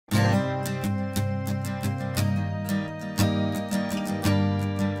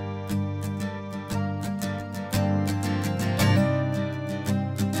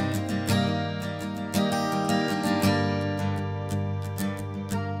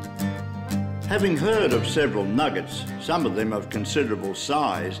Having heard of several nuggets, some of them of considerable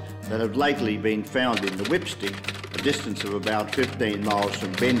size, that have lately been found in the Whipstick, a distance of about 15 miles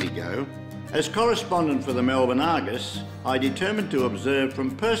from Bendigo, as correspondent for the Melbourne Argus, I determined to observe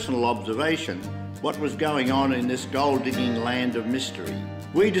from personal observation what was going on in this gold-digging land of mystery.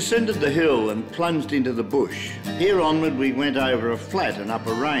 We descended the hill and plunged into the bush. Here onward we went over a flat and up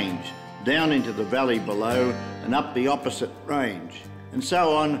a range, down into the valley below and up the opposite range, and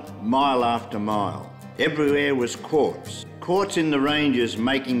so on mile after mile. Everywhere was quartz. Quartz in the ranges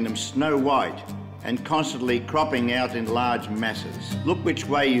making them snow white and constantly cropping out in large masses. Look which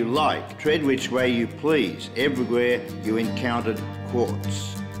way you like, tread which way you please. Everywhere you encountered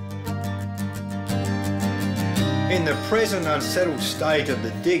quartz. In the present unsettled state of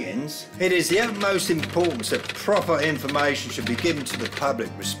the diggings, it is the utmost importance that proper information should be given to the public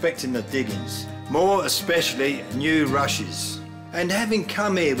respecting the diggings, more especially new rushes. And having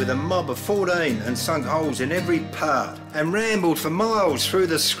come here with a mob of 14 and sunk holes in every part and rambled for miles through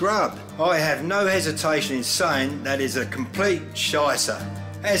the scrub, I have no hesitation in saying that is a complete shicer.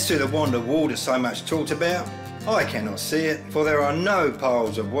 As to the wand of water so much talked about, I cannot see it, for there are no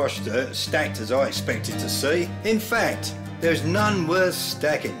piles of wash dirt stacked as I expected to see. In fact, there's none worth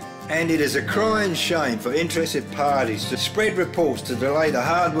stacking. And it is a crying shame for interested parties to spread reports to delay the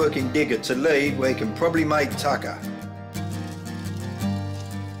hard-working digger to leave where he can probably make tucker.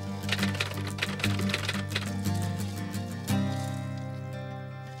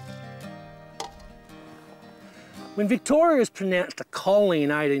 When Victoria was pronounced a colony in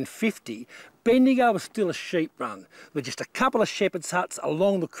 1850, Bendigo was still a sheep run, with just a couple of shepherds' huts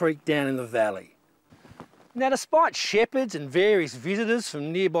along the creek down in the valley. Now, despite shepherds and various visitors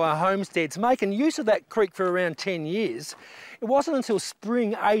from nearby homesteads making use of that creek for around 10 years, it wasn't until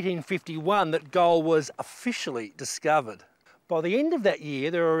spring 1851 that gold was officially discovered. By the end of that year,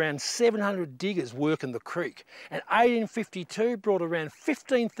 there were around 700 diggers working the creek, and 1852 brought around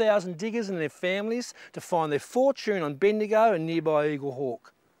 15,000 diggers and their families to find their fortune on Bendigo and nearby Eagle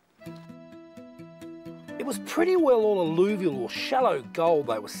Hawk. It was pretty well all alluvial or shallow gold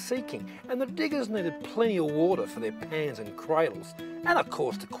they were seeking, and the diggers needed plenty of water for their pans and cradles, and of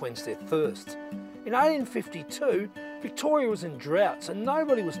course to quench their thirst. In 1852, Victoria was in drought, so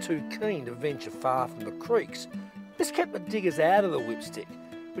nobody was too keen to venture far from the creeks. This kept the diggers out of the Whipstick.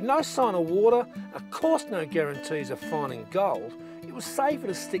 With no sign of water, and of course no guarantees of finding gold, it was safer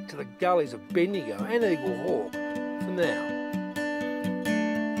to stick to the gullies of Bendigo and Eagle Hawk for now.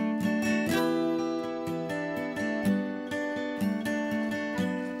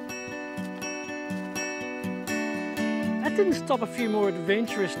 That didn't stop a few more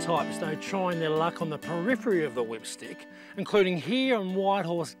adventurous types though trying their luck on the periphery of the Whipstick, including here on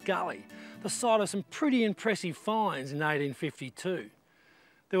Whitehorse Gully, the site of some pretty impressive finds in 1852.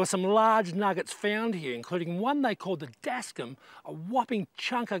 There were some large nuggets found here, including one they called the Dascum, a whopping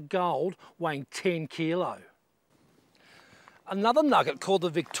chunk of gold weighing 10 kilo. Another nugget called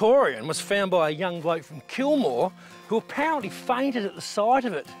the Victorian was found by a young bloke from Kilmore who apparently fainted at the sight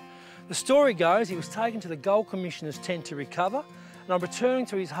of it. The story goes he was taken to the Gold Commissioner's tent to recover, and on returning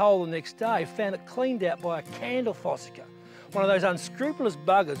to his hole the next day found it cleaned out by a candle fossicker, one of those unscrupulous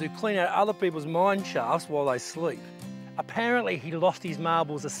buggers who clean out other people's mine shafts while they sleep. Apparently he lost his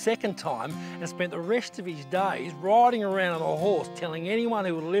marbles a second time and spent the rest of his days riding around on a horse telling anyone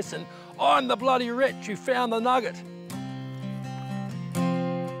who would listen, "I'm the bloody wretch who found the nugget."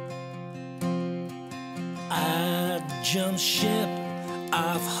 I jumped ship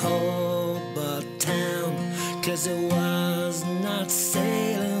off Hobart Town, 'cause it was not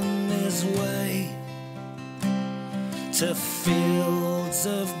sailing this way to fields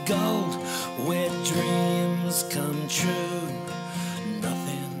of gold where dreams come true.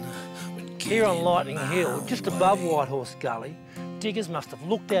 Nothing would get Here on Lightning Hill, just above Whitehorse Gully, diggers must have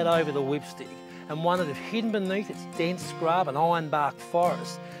looked out over the Whipstick and wondered if hidden beneath its dense scrub and ironbark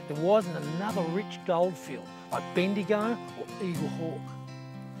forest there wasn't another rich goldfield like Bendigo or Eagle Hawk.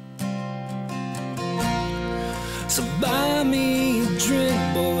 So buy me a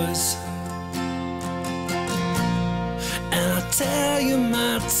drink, boys, and I'll tell you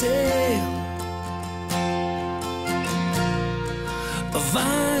my tale of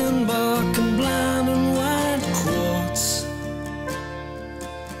iron bars